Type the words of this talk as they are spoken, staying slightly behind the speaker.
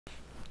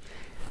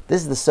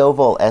This is the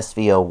Sovol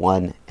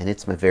SV01 and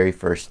it's my very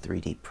first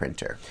 3D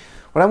printer.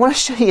 What I want to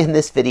show you in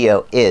this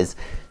video is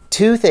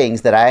two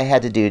things that I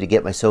had to do to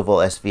get my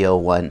Sovol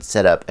SV01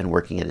 set up and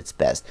working at its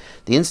best.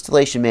 The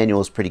installation manual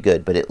is pretty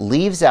good, but it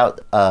leaves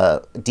out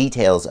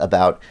details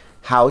about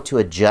how to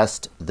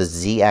adjust the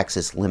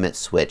Z-axis limit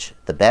switch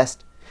the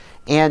best.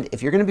 And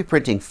if you're going to be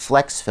printing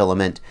flex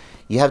filament,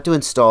 you have to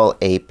install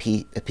a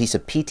piece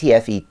of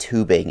PTFE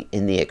tubing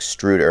in the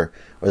extruder,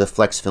 or the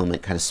flex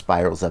filament kind of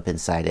spirals up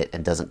inside it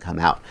and doesn't come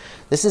out.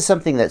 This is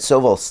something that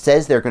Sovol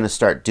says they're going to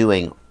start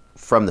doing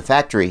from the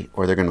factory,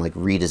 or they're going to like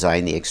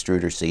redesign the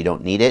extruder so you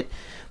don't need it.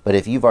 But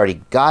if you've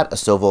already got a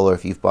Sovol, or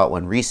if you've bought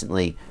one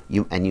recently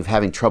and you're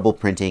having trouble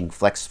printing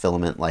flex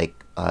filament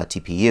like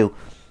TPU,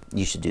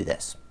 you should do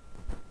this.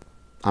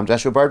 I'm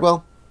Joshua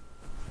Bardwell.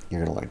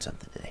 You're going to learn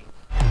something today.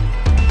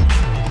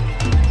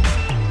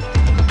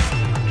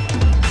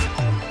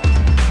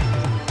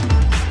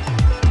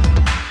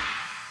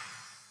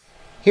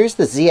 Here's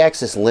the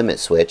Z-axis limit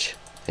switch,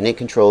 and it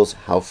controls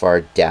how far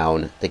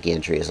down the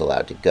gantry is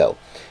allowed to go.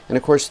 And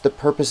of course, the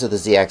purpose of the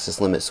Z-axis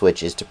limit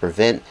switch is to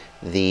prevent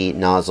the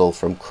nozzle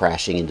from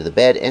crashing into the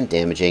bed and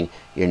damaging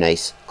your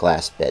nice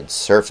glass bed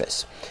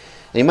surface.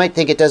 And you might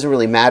think it doesn't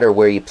really matter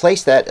where you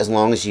place that as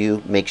long as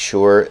you make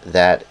sure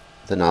that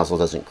the nozzle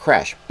doesn't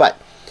crash. But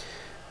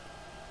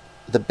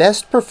the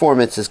best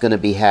performance is going to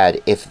be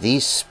had if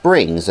these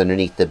springs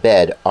underneath the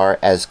bed are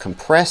as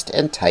compressed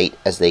and tight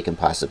as they can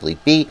possibly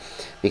be,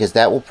 because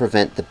that will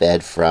prevent the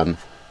bed from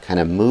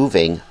kind of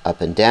moving up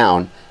and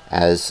down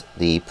as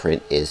the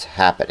print is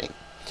happening.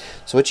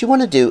 So what you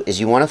want to do is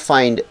you want to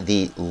find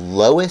the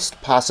lowest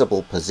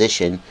possible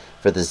position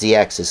for the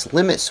Z-axis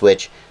limit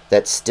switch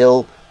that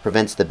still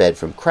prevents the bed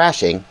from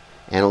crashing,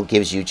 and it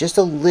gives you just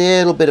a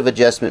little bit of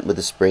adjustment with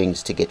the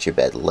springs to get your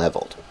bed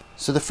leveled.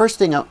 So the first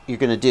thing you're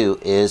going to do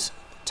is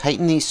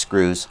tighten these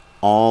screws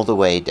all the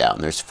way down.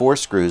 There's 4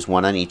 screws,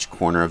 one on each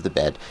corner of the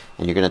bed,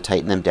 and you're going to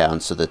tighten them down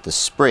so that the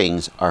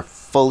springs are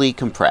fully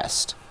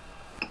compressed.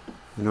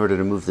 In order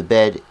to move the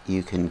bed,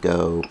 you can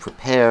go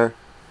prepare,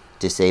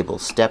 disable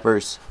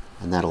steppers,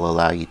 and that'll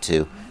allow you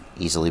to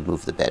easily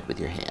move the bed with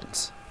your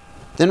hands.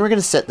 Then we're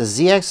going to set the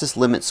Z-axis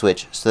limit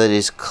switch so that it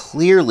is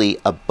clearly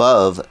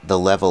above the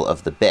level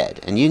of the bed.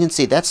 And you can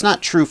see that's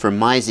not true for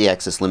my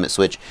Z-axis limit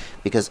switch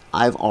because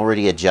I've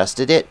already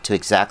adjusted it to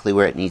exactly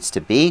where it needs to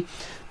be.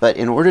 But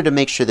in order to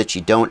make sure that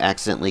you don't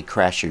accidentally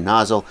crash your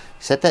nozzle,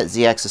 set that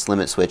Z-axis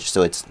limit switch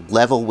so it's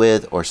level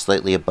with or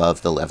slightly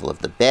above the level of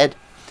the bed.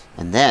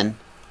 And then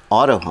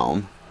auto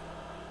home.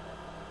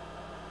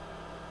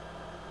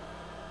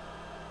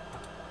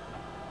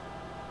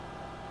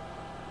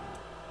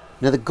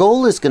 Now the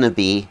goal is going to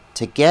be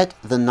to get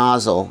the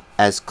nozzle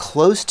as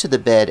close to the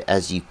bed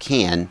as you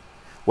can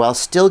while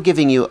still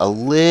giving you a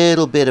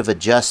little bit of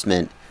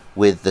adjustment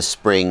with the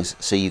springs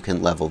so you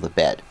can level the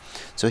bed.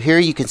 So here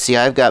you can see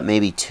I've got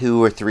maybe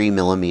 2 or 3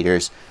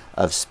 millimeters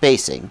of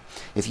spacing.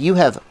 If you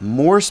have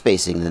more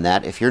spacing than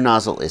that, if your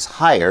nozzle is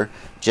higher,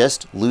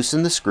 just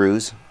loosen the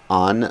screws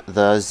on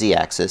the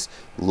Z-axis,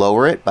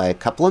 lower it by a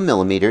couple of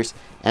millimeters,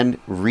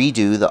 and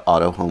redo the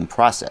auto home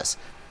process.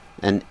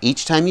 And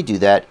each time you do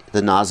that,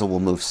 the nozzle will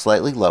move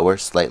slightly lower,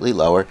 slightly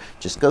lower.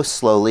 Just go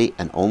slowly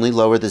and only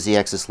lower the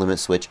Z-axis limit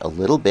switch a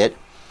little bit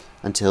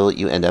until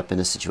you end up in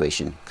a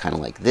situation kind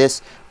of like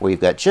this, where you've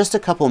got just a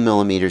couple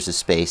millimeters of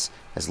space,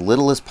 as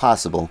little as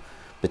possible,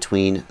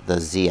 between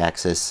the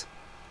Z-axis,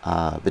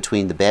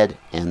 between the bed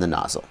and the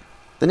nozzle.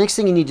 The next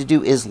thing you need to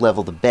do is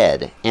level the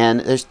bed,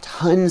 and there's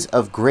tons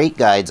of great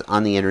guides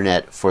on the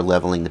internet for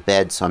leveling the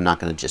bed, so I'm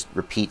not going to just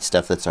repeat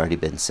stuff that's already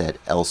been said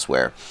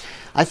elsewhere.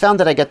 I found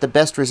that I got the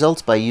best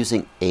results by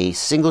using a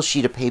single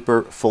sheet of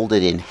paper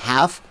folded in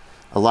half.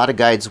 A lot of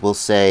guides will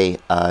say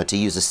to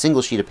use a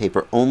single sheet of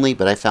paper only,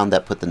 but I found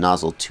that put the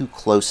nozzle too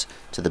close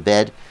to the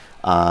bed.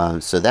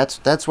 So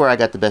that's where I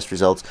got the best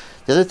results.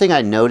 The other thing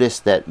I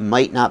noticed that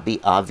might not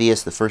be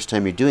obvious the first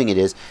time you're doing it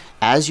is,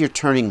 as you're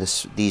turning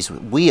these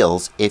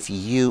wheels,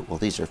 well,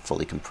 these are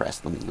fully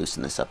compressed. Let me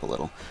loosen this up a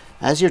little.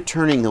 As you're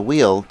turning the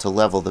wheel to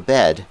level the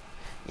bed,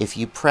 if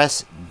you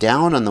press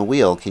down on the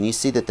wheel, can you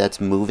see that that's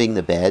moving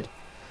the bed?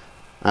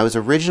 I was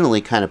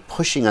originally kind of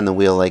pushing on the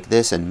wheel like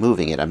this and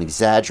moving it. I'm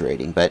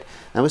exaggerating, but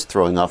that was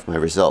throwing off my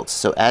results.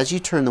 So as you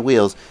turn the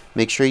wheels,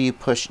 make sure you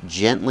push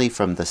gently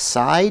from the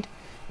side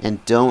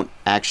and don't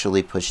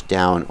actually push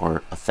down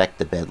or affect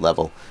the bed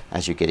level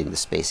as you're getting the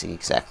spacing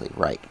exactly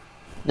right.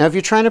 Now if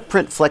you're trying to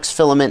print flex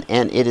filament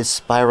and it is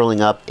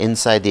spiraling up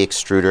inside the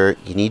extruder,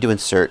 you need to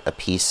insert a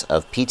piece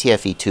of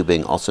PTFE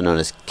tubing, also known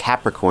as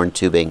Capricorn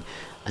Tubing,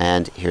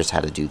 and here's how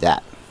to do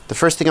that. The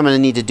first thing I'm going to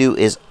need to do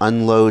is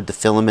unload the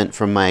filament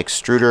from my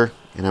extruder,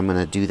 and I'm going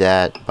to do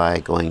that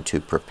by going to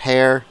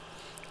Prepare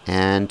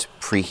and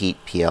Preheat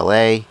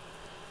PLA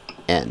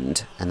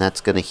End. And that's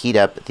going to heat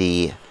up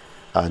the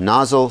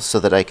nozzle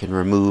so that I can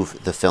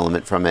remove the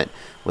filament from it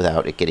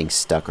without it getting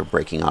stuck or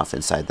breaking off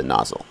inside the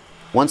nozzle.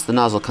 Once the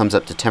nozzle comes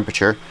up to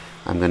temperature,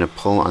 I'm going to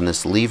pull on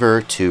this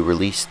lever to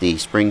release the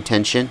spring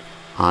tension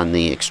on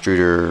the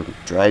extruder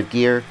drive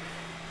gear,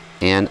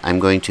 and I'm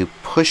going to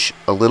push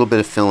a little bit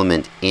of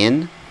filament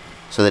in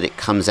so that it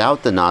comes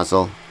out the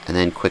nozzle, and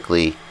then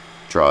quickly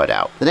draw it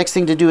out. The next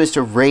thing to do is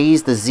to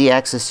raise the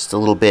Z-axis just a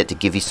little bit to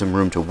give you some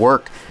room to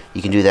work.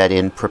 You can do that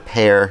in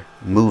Prepare,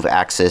 Move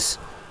Axis,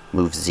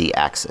 Move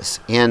Z-axis.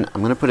 And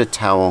I'm going to put a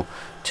towel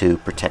to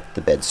protect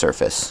the bed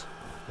surface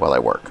while I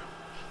work.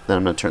 Then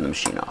I'm going to turn the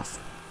machine off.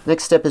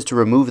 Next step is to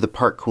remove the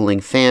part cooling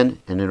fan,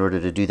 and in order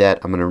to do that,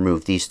 I'm going to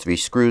remove these 3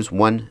 screws,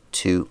 1,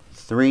 2,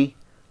 3,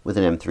 with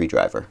an M3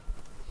 driver.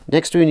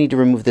 Next, we need to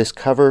remove this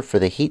cover for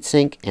the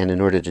heatsink, and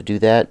in order to do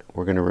that,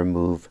 we're going to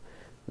remove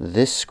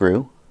this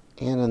screw,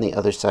 and on the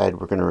other side,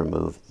 we're going to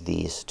remove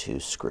these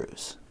 2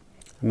 screws.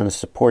 I'm going to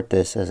support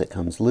this as it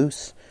comes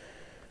loose.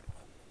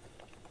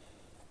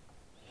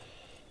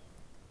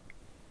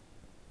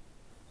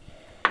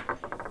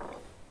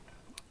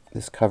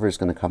 This cover is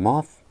going to come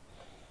off,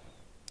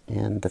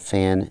 and the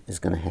fan is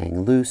going to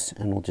hang loose,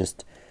 and we'll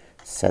just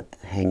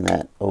hang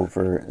that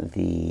over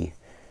the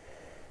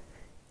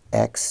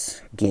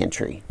X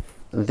gantry.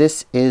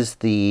 This is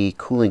the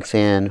cooling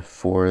fan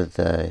for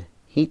the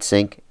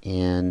heatsink,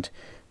 and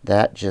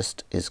that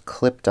just is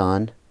clipped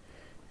on,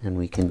 and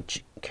we can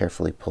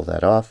carefully pull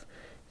that off.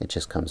 It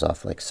just comes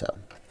off like so.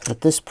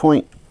 At this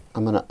point,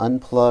 I'm going to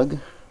unplug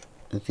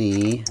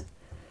the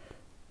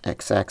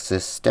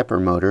X-axis stepper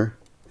motor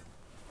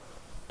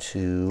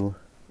to,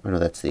 oh no,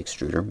 that's the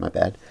extruder, my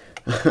bad.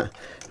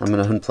 I'm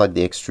going to unplug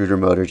the extruder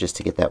motor just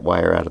to get that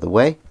wire out of the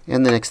way.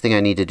 And the next thing I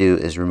need to do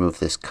is remove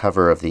this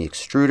cover of the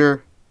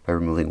extruder by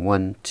removing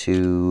 1,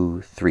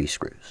 2, 3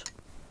 screws.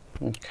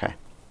 Okay.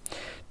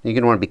 You're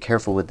going to want to be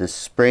careful with this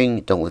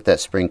spring. Don't let that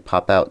spring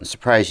pop out and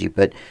surprise you,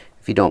 but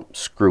if you don't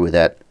screw with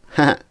that,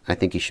 I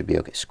think you should be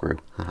okay. Screw.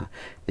 I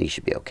think you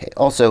should be okay.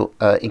 Also,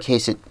 in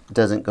case it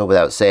doesn't go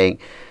without saying,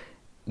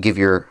 give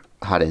your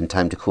hot end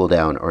time to cool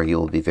down, or you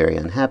will be very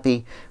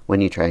unhappy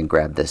when you try and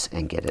grab this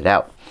and get it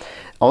out.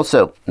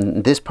 Also,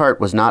 this part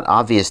was not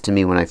obvious to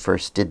me when I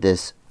first did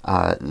this.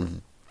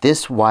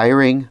 This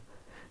wiring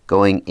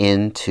going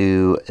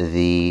into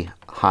the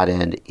hot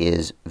end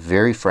is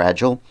very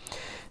fragile.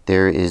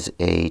 There is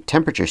a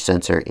temperature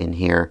sensor in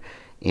here,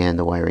 and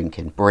the wiring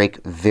can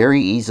break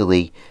very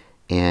easily,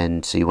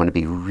 and so you want to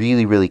be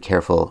really, really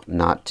careful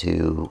not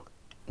to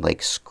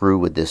like screw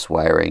with this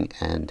wiring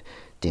and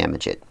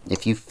damage it.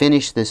 If you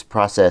finish this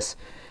process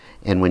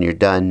and when you're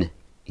done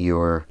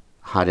your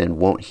hot end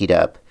won't heat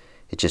up,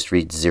 it just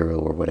reads 0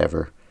 or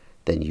whatever,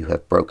 then you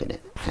have broken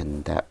it,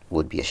 and that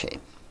would be a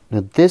shame.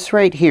 Now this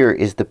right here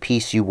is the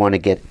piece you want to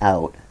get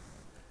out,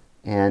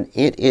 and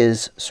it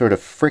is sort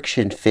of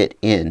friction fit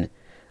in.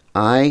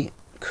 I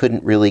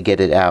couldn't really get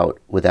it out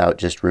without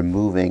just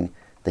removing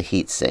the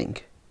heat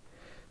sink.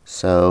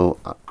 So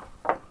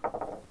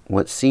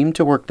what seemed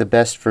to work the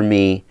best for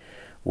me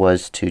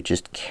was to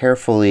just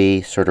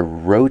carefully sort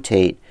of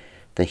rotate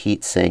the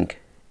heat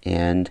sink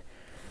and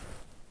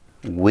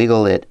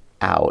wiggle it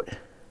out.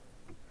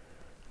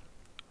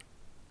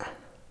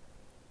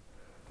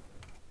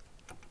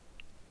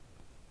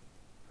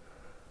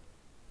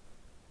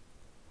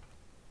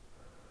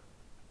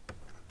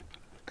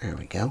 There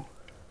we go.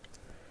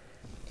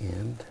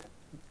 And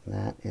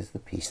that is the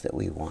piece that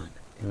we want.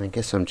 And I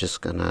guess I'm just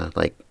gonna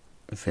like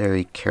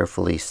very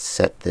carefully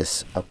set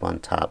this up on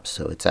top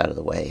so it's out of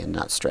the way and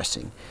not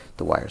stressing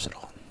the wires at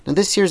all. Now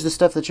this here's the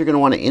stuff that you're going to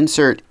want to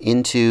insert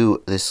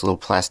into this little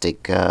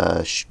plastic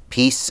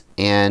piece,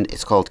 and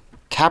it's called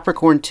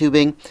Capricorn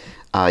Tubing.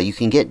 You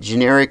can get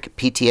generic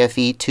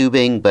PTFE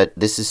tubing, but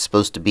this is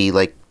supposed to be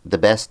like the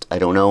best. I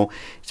don't know.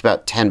 It's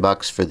about 10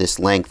 bucks for this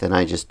length, and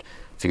I just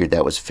figured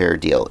that was a fair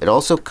deal. It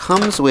also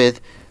comes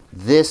with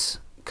this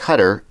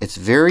cutter. It's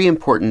very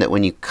important that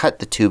when you cut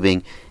the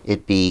tubing,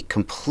 it be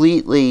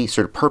completely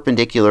sort of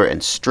perpendicular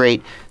and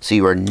straight, so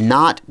you are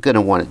not going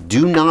to want to,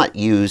 do not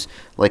use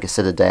like a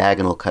set of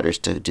diagonal cutters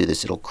to do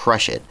this. It'll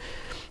crush it.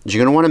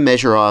 You're going to want to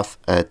measure off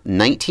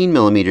 19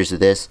 millimeters of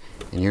this,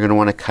 and you're going to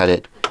want to cut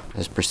it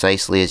as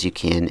precisely as you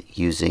can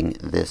using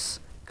this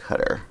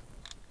cutter.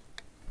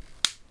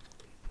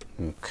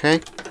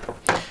 Okay,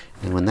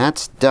 and when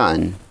that's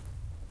done,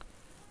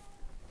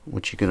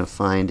 what you're going to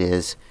find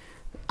is,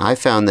 I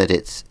found that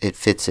it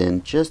fits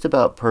in just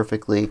about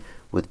perfectly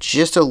with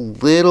just a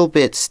little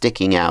bit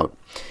sticking out.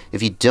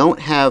 If you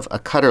don't have a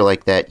cutter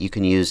like that, you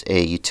can use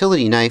a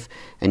utility knife,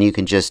 and you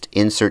can just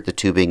insert the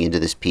tubing into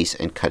this piece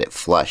and cut it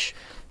flush.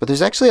 But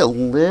there's actually a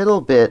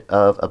little bit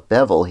of a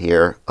bevel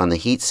here on the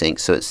heatsink,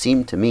 so it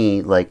seemed to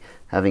me like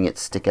having it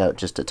stick out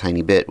just a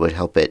tiny bit would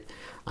help it.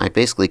 I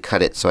basically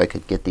cut it so I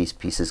could get these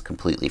pieces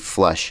completely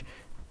flush,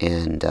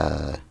 and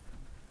there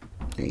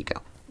you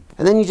go.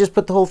 And then you just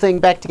put the whole thing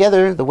back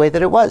together the way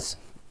that it was.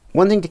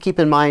 One thing to keep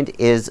in mind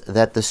is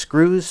that the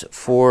screws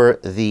for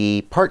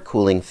the part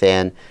cooling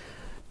fan,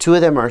 2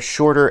 of them are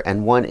shorter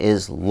and 1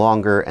 is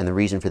longer, and the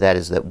reason for that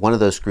is that one of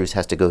those screws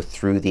has to go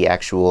through the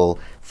actual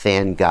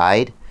fan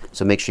guide,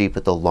 so make sure you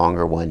put the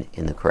longer one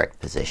in the correct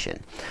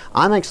position.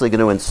 I'm actually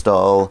going to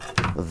install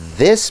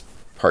this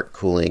part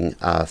cooling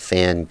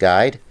fan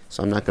guide,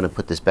 so I'm not going to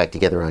put this back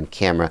together on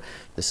camera.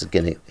 This is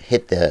going to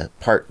hit the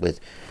part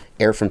with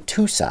air from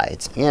 2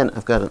 sides, and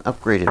I've got an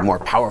upgraded, more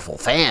powerful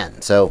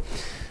fan. So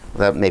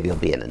Well, maybe it'll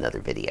be in another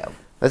video.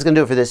 That's going to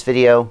do it for this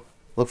video.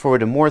 Look forward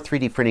to more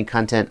 3D printing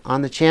content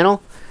on the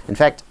channel. In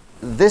fact,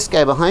 this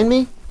guy behind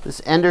me,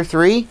 this Ender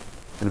 3, I'm going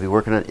to be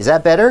working on. Is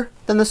that better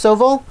than the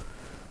Sovol?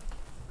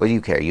 What do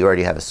you care? You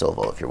already have a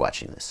Sovol if you're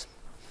watching this.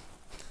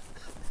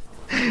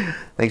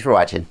 Thanks for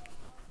watching.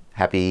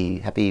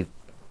 I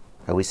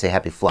always say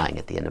happy flying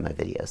at the end of my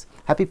videos.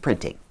 Happy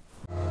printing.